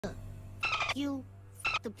you,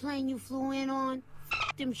 the plane you flew in on,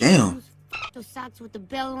 them Damn. shoes, those socks with the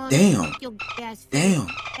bell on, Damn. your ass Damn.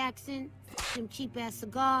 accent, them cheap ass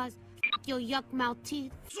cigars, your yuck mouth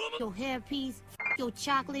teeth, your hairpiece, your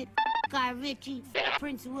chocolate, Guy Ritchie,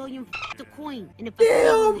 Prince William, the Queen. And if I see you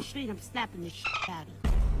on the street, I'm slapping the shit out of you.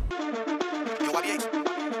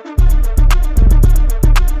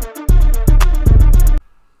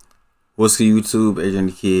 What's good, YouTube?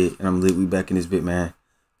 Adriannthakidd, and I'm lit. We back in this bit, man.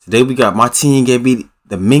 Today we got my team gave me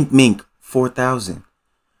the Mink 4000.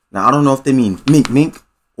 Now I don't know if they mean Mink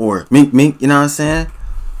or Mink. You know what I'm saying?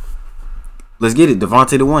 Let's get it.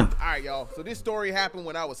 Devontae the one. All right, y'all. So this story happened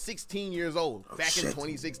when I was 16 years old, back in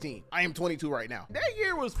 2016. I am 22 right now. That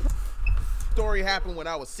year was. Story happened when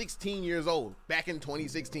I was 16 years old, back in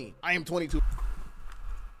 2016. I am 22.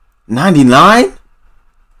 99.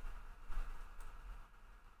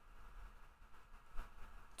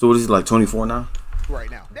 So what is he, like 24 now? Right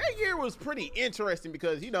now. That year was pretty interesting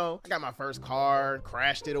because, you know, I got my first car,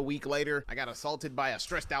 crashed it a week later. I got assaulted by a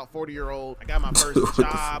stressed out 40-year-old. I got my first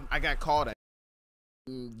job. I got called a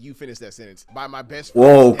you finish that sentence. By my best friend.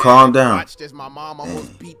 Whoa, calm down. Watched as my mom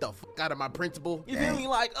almost beat the fuck out of my principal. You feel me?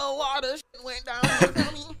 Like a lot of shit went down.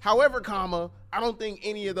 However, I don't think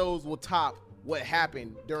any of those will top what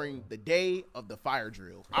happened during the day of the fire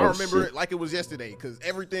drill. I remember it like it was yesterday because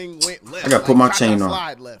everything went left. I gotta put my chain on.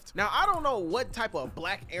 Slide left. Now I don't know what type of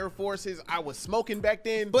black Air Forces I was smoking back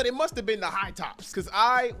then, but it must have been the high tops because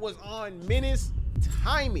I was on menace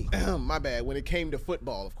timing. My bad. When it came to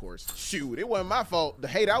football, of course. Shoot, it wasn't my fault. The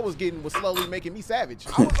hate I was getting was slowly making me savage.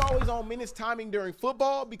 I was always on menace timing during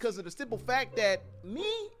football because of the simple fact that me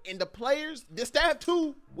and the players, the staff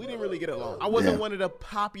too, we didn't really get along. I wasn't one of the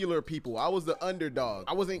popular people. I was the underdog.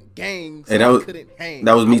 I wasn't gang, so I couldn't hang.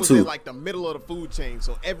 That was me too. In like the middle of the food chain,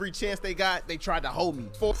 so every chance they got, they tried to hold me.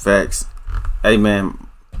 Facts. Hey man,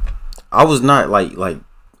 I was not like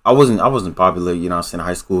I wasn't popular, you know what I'm saying, in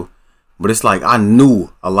high school. But it's like I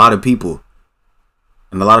knew a lot of people,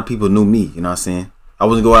 and a lot of people knew me. You know what I'm saying? I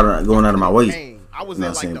wasn't going out of my way. I was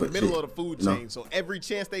in like the middle of the food chain, so every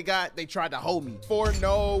chance they got, they tried to hold me for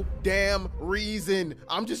no damn reason.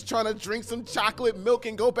 I'm just trying to drink some chocolate milk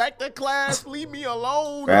and go back to class. Leave me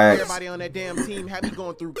alone. Everybody on that damn team had me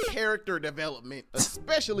going through character development,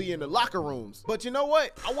 especially in the locker rooms. But you know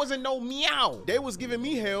what? I wasn't no meow. They was giving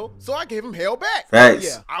me hell, so I gave them hell back.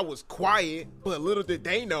 Yeah, I was quiet, but little did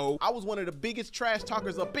they know, I was one of the biggest trash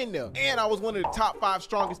talkers up in there, and I was one of the top 5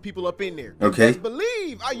 strongest people up in there. Okay. Best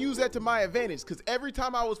believe I use that to my advantage because every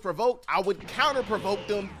time I was provoked, I would counter provoke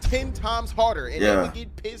them 10 times harder, and they would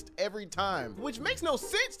get pissed every time, which makes no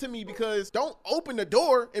sense to me because don't open the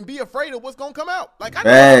door and be afraid of what's gonna come out. Like I knew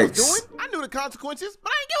what I was doing, I knew the consequences,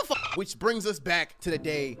 but I ain't give a fuck. Which brings us back to the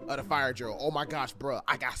day of the fire drill. Oh my gosh, bruh,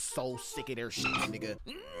 I got so sick of their shit, nigga.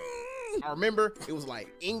 I remember it was like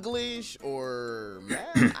English or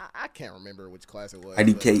math. I can't remember which class it was.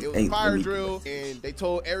 It was fire drill, and they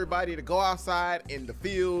told everybody to go outside in the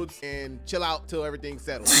fields and chill out till everything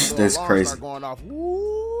settles. So that's crazy. Start going off.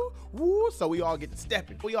 Woo, woo. So we all get to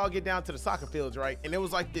stepping. We all get down to the soccer fields, right? And there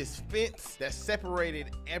was like this fence that separated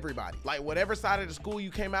everybody. Like whatever side of the school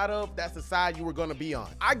you came out of, that's the side you were gonna be on.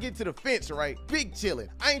 I get to the fence, right? Big chilling.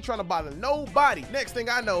 I ain't trying to bother nobody. Next thing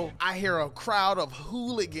I know, I hear a crowd of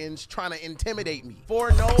hooligans trying to intimidate me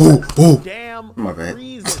for no damn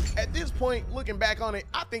reason. At this point, looking back on it,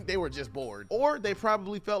 I think they were just bored, or they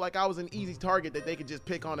probably felt like I was an easy target that they could just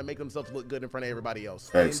pick on and make themselves look good in front of everybody else.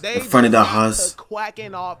 And they in front of the house,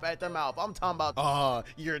 quacking off at the mouth. I'm talking about, oh,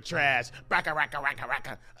 you're trash. Raka raka raka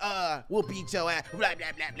raka. We'll beat your ass. Blah blah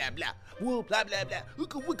blah blah blah. We'll blah blah blah.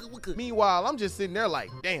 Wooka wooka wooka. Meanwhile, I'm just sitting there like,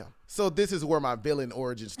 damn. So this is where my villain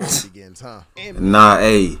origin story begins, huh? Nah,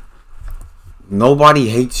 hey. Nobody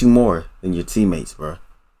hates you more than your teammates, bro.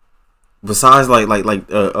 Besides, like, you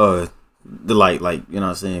know what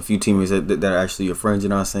I'm saying, a few teammates that are actually your friends, you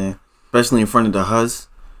know what I'm saying? Especially in front of the hus,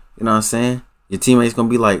 you know what I'm saying? Your teammates gonna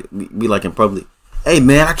be like in public, hey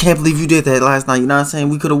man, I can't believe you did that last night, you know what I'm saying?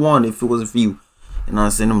 We could have won if it wasn't for you. You know what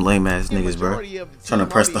I'm saying? Them lame ass niggas, bro. Trying to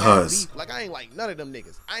press the hus. Like I ain't like none of them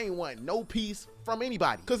niggas. I ain't want no peace from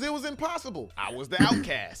anybody because it was impossible. I was the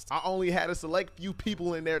outcast. I only had a select few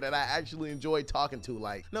people in there that I actually enjoyed talking to.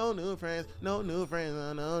 Like no new friends, no new friends,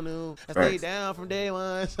 no new. I stayed down from day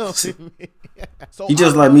one. So he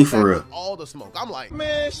just like me for real. All the smoke. I'm like,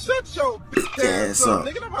 man, shut your bitch ass up.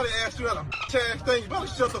 Nigga, nobody asked you that a bitch ass thing. You better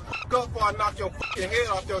shut the fuck up before I knock your fucking head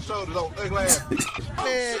off your shoulders, old ugly ass.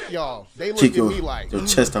 Man, y'all, they look at me like your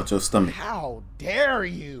chest out your stomach. How dare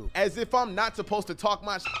you? As if I'm not supposed to talk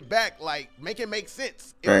my shit back, like making make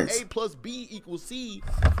sense. If Thanks. A plus B equals C,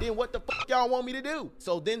 then what the fuck y'all want me to do?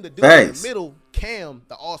 So then the dude Thanks. in the middle, Cam,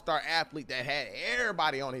 the all-star athlete that had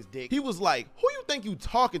everybody on his dick, he was like, who you think you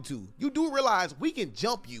talking to? You do realize we can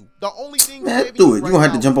jump you. The only thing Man, do it. You gonna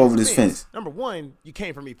have to jump over this fence. Number one, you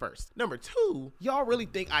came for me first. Number two, y'all really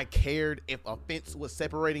think I cared if a fence was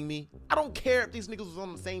separating me? I don't care if these niggas was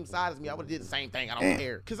on the same side as me. I would have did the same thing. I don't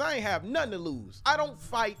care. Cause I ain't have nothing to lose. I don't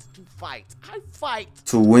fight to fight. I fight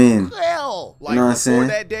to win. Hell. Like, you know what I'm before saying?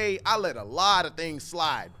 that day, I let a lot of things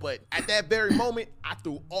slide. But at that very moment, I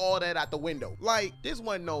threw all that out the window. Like, this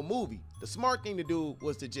wasn't no movie. The smart thing to do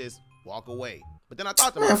was to just walk away. But then I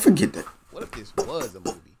thought to Man, myself, forget that. what if this was a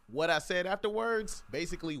movie? What I said afterwards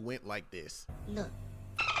basically went like this. Look,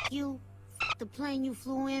 you, the plane you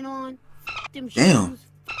flew in on, them Damn. shoes,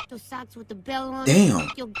 those socks with the bell on, Damn.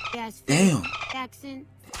 your ass Damn. accent,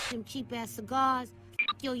 them cheap ass cigars,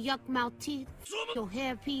 your yuck mouth teeth, your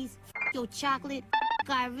hairpiece, your chocolate,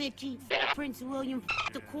 Guy Ritchie, Prince William,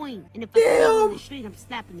 the Queen. And if I see you on the street, I'm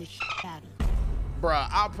slapping the shit out of you. Bruh,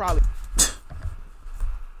 I'll probably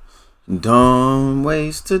Dumb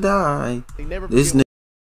ways to die. never This forget.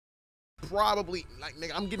 nigga. Probably, like,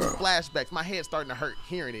 nigga, I'm getting flashbacks. My head's starting to hurt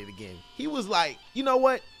hearing it again. He was like, you know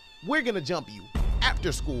what? We're gonna jump you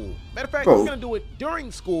after school. Matter of fact, Bro, we're gonna do it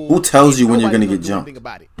during school. who tells you when you're Nobody's gonna get do jumped? anything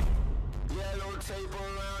about it.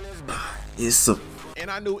 It's a And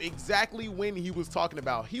I knew exactly when he was talking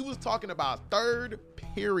about. He was talking about third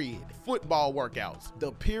period football workouts.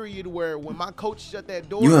 The period where when my coach shut that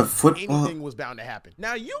door, You have football? anything was bound to happen.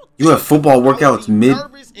 Now You have football workouts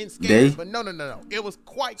mid-day, day? but no. It was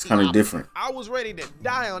quite It's kinda the opposite. different. I was ready to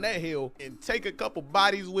die on that hill and take a couple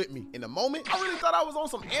bodies with me. In a moment, I really thought I was on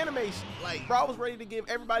some animation. Like, bro, I was ready to give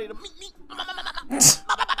everybody the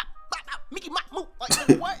Mickey Mouse.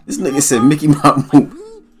 Like, what? This nigga said Mickey Mouse move.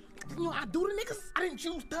 You know, I do the niggas. I didn't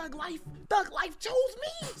choose Thug Life. Thug Life chose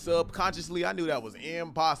me. Subconsciously, I knew that was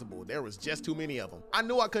impossible. There was just too many of them. I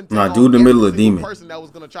knew I couldn't. Nah, take dude, on the middle every of single demon. person that was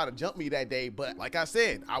gonna try to jump me that day. But like I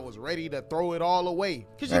said, I was ready to throw it all away.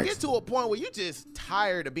 Cause you Thanks. get to a point where you just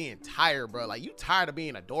tired of being tired, bro. Like, you tired of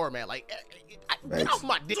being a doormat. Like, get Thanks. off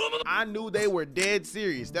my dick. I knew they were dead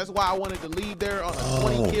serious. That's why I wanted to leave there on a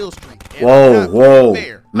 20 kill streak. And Whoa, I'm whoa.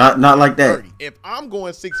 fair. Not like that. 30. If I'm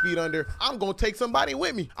going 6 feet under, I'm gonna take somebody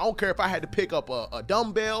with me. I don't care if I had to pick up a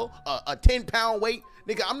dumbbell, a 10-pound weight.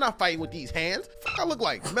 Nigga, I'm not fighting with these hands. Fuck, I look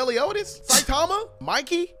like Meliodas, Saitama,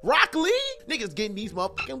 Mikey, Rock Lee. Niggas getting these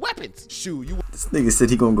motherfucking weapons. Shoot, you This nigga said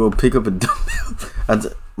he gonna go pick up a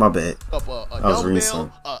dumbbell. My bad. up a I was reading dumbbell,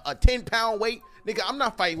 something. a 10-pound weight. Nigga, I'm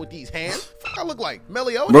not fighting with these hands. Fuck, I look like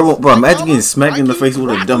Meliodas. Bro, imagine Saitama, getting smacked in the Mikey, face with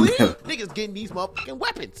a Rock dumbbell. Lee. Niggas getting these motherfucking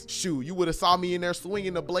weapons. Shoot, you would have saw me in there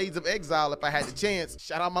swinging the blades of exile if I had the chance.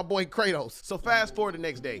 Shout out my boy Kratos. So fast forward the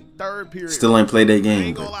next day, third period. Still ain't played that I game.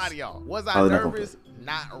 ain't gonna but lie to y'all. Was I Probably not gonna nervous?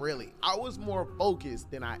 Not really. I was more focused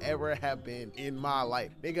than I ever have been in my life.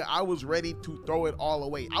 Nigga, I was ready to throw it all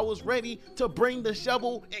away. I was ready to bring the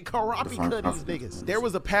shovel and karate cut these niggas. There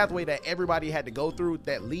was a pathway that everybody had to go through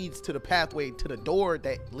that leads to the pathway to the door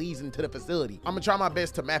that leads into the facility. I'm gonna try my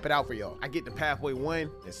best to map it out for y'all. I get to pathway 1,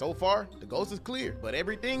 and so far, the ghost is clear. But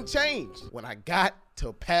everything changed when I got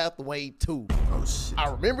to pathway 2. Oh shit. I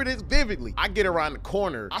remember this vividly. I get around the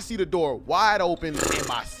corner. I see the door wide open and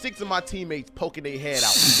my 6 of my teammates poking their head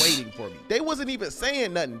out waiting for me. They wasn't even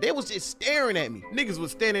saying nothing. They was just staring at me. Niggas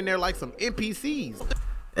was standing there like some NPCs.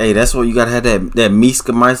 Hey, that's what you gotta have that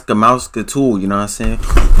Miska Mauska tool, you know what I'm saying?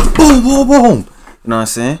 Boom, boom, boom. You know what I'm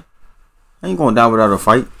saying? I ain't going down without a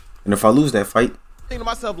fight. And if I lose that fight, Thinking to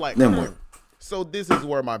myself like, then what? So this is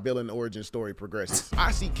where my villain origin story progresses.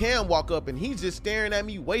 I see Cam walk up and he's just staring at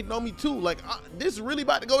me, waiting on me too. Like, this is really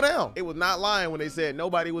about to go down. It was not lying when they said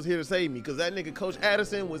nobody was here to save me, because that nigga Coach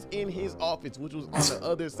Addison was in his office, which was on the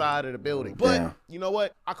other side of the building. But Damn. you know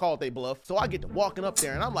what? I called they bluff. So I get to walking up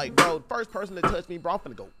there and I'm like, bro, first person to touch me, bro, I'm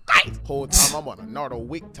finna go. Whole time I'm on a Nardo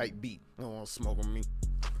Wick type beat. I don't want to smoke on me.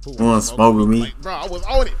 Who wanna smoke with me? Like, bro, I was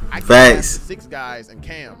on it. I get Facts. past the 6 guys and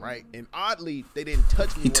Cam, right? And oddly, they didn't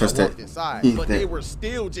touch me He when touched I walked that. inside, He but that. they were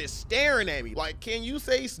still just staring at me. Like, can you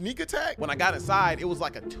say sneak attack? When I got inside, it was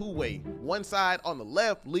like a 2-way. One side on the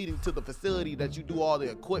left leading to the facility that you do all the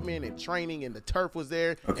equipment and training, and the turf was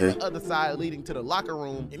there. Okay. And the other side leading to the locker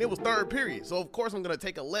room, and it was third period. So of course I'm gonna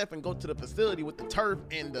take a left and go to the facility with the turf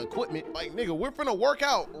and the equipment. Like, nigga, we're finna work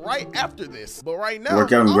out right after this. But right now,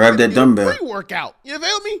 Work out and I'm grab finna that get a dumbbell. pre-workout. You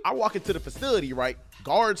feel me? I walk into the facility, right?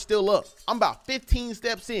 Guard still up. I'm about 15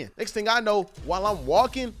 steps in. Next thing I know, while I'm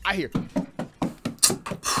walking, I hear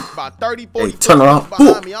about 30, 40 turn around.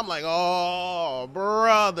 behind me. I'm like, oh,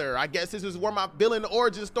 brother. I guess this is where my villain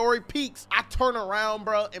origin story peaks. I turn around,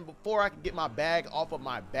 bro, and before I can get my bag off of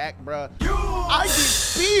my back, bro, I get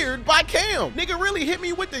speared by Cam. Nigga really hit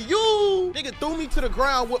me with the you. Nigga threw me to the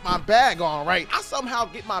ground with my bag on, right? I somehow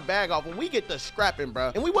get my bag off and we get the scrapping,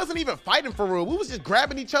 bro. And we wasn't even fighting for real. We was just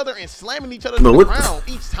grabbing each other and slamming each other to the ground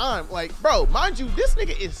each time. Like, bro, mind you, this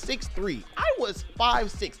nigga is 6'3". I was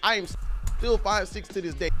 5'6". I am still 5'6" to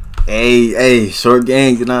this day. Hey, short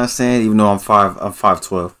gang, you know what I'm saying? Even though I'm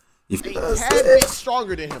 5'12". A tad bit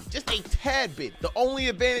stronger than him, just a tad bit. The only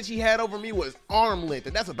advantage he had over me was arm length,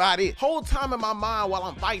 and that's about it. Whole time in my mind while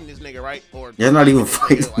I'm fighting this nigga, right? Or yeah, not even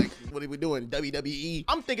fighting. Like, what are we doing, WWE?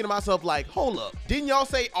 I'm thinking to myself like, hold up, didn't y'all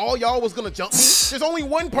say all y'all was gonna jump me? There's only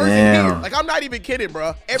one person here. Like, I'm not even kidding,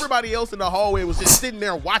 bro. Everybody else in the hallway was just sitting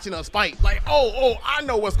there watching us fight. Like, oh, I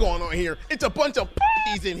know what's going on here. It's a bunch of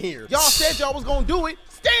p***s in here. Y'all said y'all was gonna do it.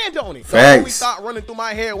 Stand on it. The only thought running through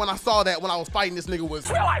my head when I saw that when I was fighting this nigga was,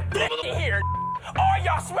 smell like bitch in here. All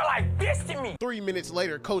y'all smell like bitch to me. 3 minutes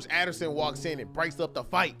later, Coach Anderson walks in and breaks up the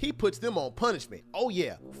fight. He puts them on punishment. Oh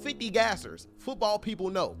yeah, 50 gassers. Football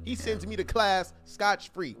people know. He sends me to class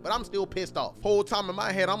scotch-free, but I'm still pissed off. Whole time in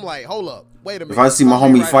my head, I'm like, hold up, wait a minute. If I see my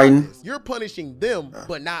homie fighting, you're punishing them,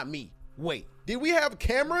 but not me. Wait. Did we have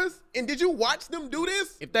cameras? And did you watch them do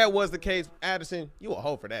this? If that was the case, Addison, you a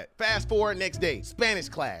hoe for that. Fast forward next day, Spanish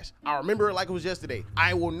class. I remember it like it was yesterday.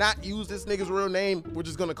 I will not use this nigga's real name. We're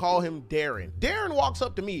just gonna call him Darren. Darren walks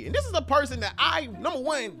up to me, and this is a person that I, number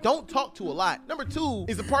one, don't talk to a lot. Number two,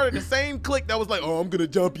 is a part of the same clique that was like, oh, I'm gonna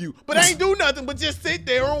jump you. But I ain't do nothing but just sit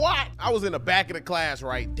there and watch. I was in the back of the class,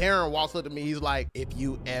 right? Darren walks up to me, he's like, if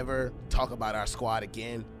you ever talk about our squad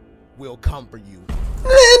again, we'll come for you.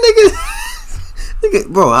 Man, nigga,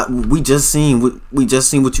 bro, we just seen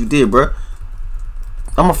what you did, bro.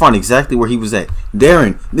 I'm gonna find exactly where he was at.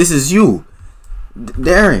 Darren, this is you,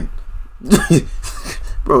 Darren.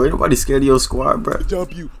 Bro, ain't nobody scared of your squad, bro.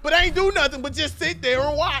 Jump you, but I ain't do nothing but just sit there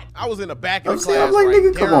and watch. I was in the back of the class. I'm like, right?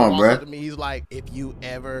 nigga, come on, bro. To me, he's like, if you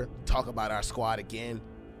ever talk about our squad again,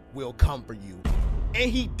 we'll come for you. And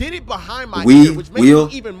he did it behind my ear, which made me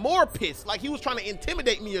even more pissed. Like he was trying to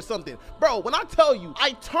intimidate me or something. Bro, when I tell you,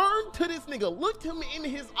 I turned to this nigga, looked him in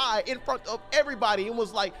his eye in front of everybody and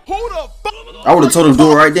was like, who the fuck? I would have told him do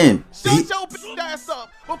it right then. Shut your bitch ass up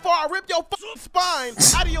before I rip your spine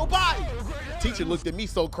out of your body. Teacher looked at me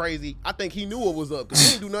so crazy, I think he knew what was up because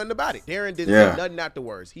he didn't do nothing about it. Darren didn't say nothing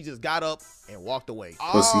afterwards. He just got up and walked away.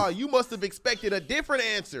 Ah, you must have expected a different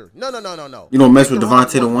answer. No. You don't mess with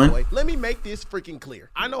Devontae to win? Let me make this freaking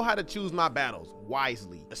clear. I know how to choose my battles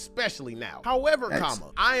wisely, especially now. However,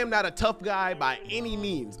 I am not a tough guy by any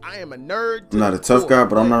means. I am a nerd. I'm not a tough guy,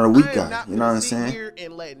 but I'm not a weak guy. You know what I'm saying? Here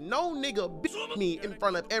and let no nigga beat me in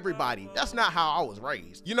front of everybody. That's not how I was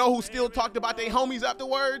raised. You know who still talked about their homies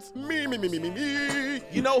afterwards? Me.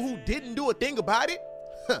 You know who didn't do a thing about it?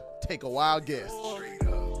 Take a wild guess.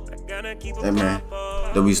 Hey man,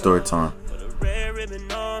 W story time.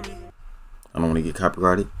 I don't want to get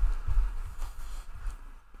copyrighted.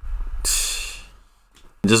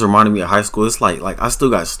 It just reminded me of high school. It's like I still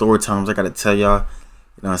got story times I gotta tell y'all.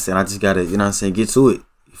 You know what I'm saying? I just gotta, you know what I'm saying, get to it.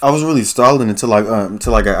 I was really stalling until I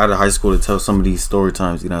got out of high school to tell some of these story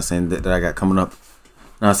times, you know what I'm saying, that I got coming up. You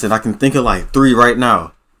know what I'm saying? I can think of like 3 right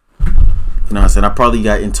now. You know what I'm saying? I probably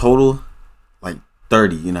got in total like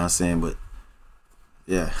 30, you know what I'm saying? But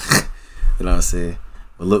yeah. You know what I'm saying?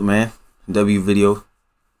 But look, man, W video,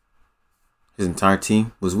 his entire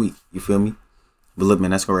team was weak. You feel me? But look,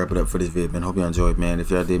 man, that's gonna wrap it up for this video, man. Hope y'all enjoyed, man.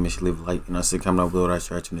 If y'all did, make sure you leave a like. You know what I'm saying? Comment down below what I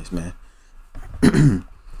start you next, man.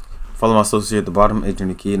 Follow my socials here at the bottom,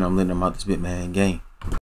 Adriannthakidd, and I'm letting them out this bit, man. Gang.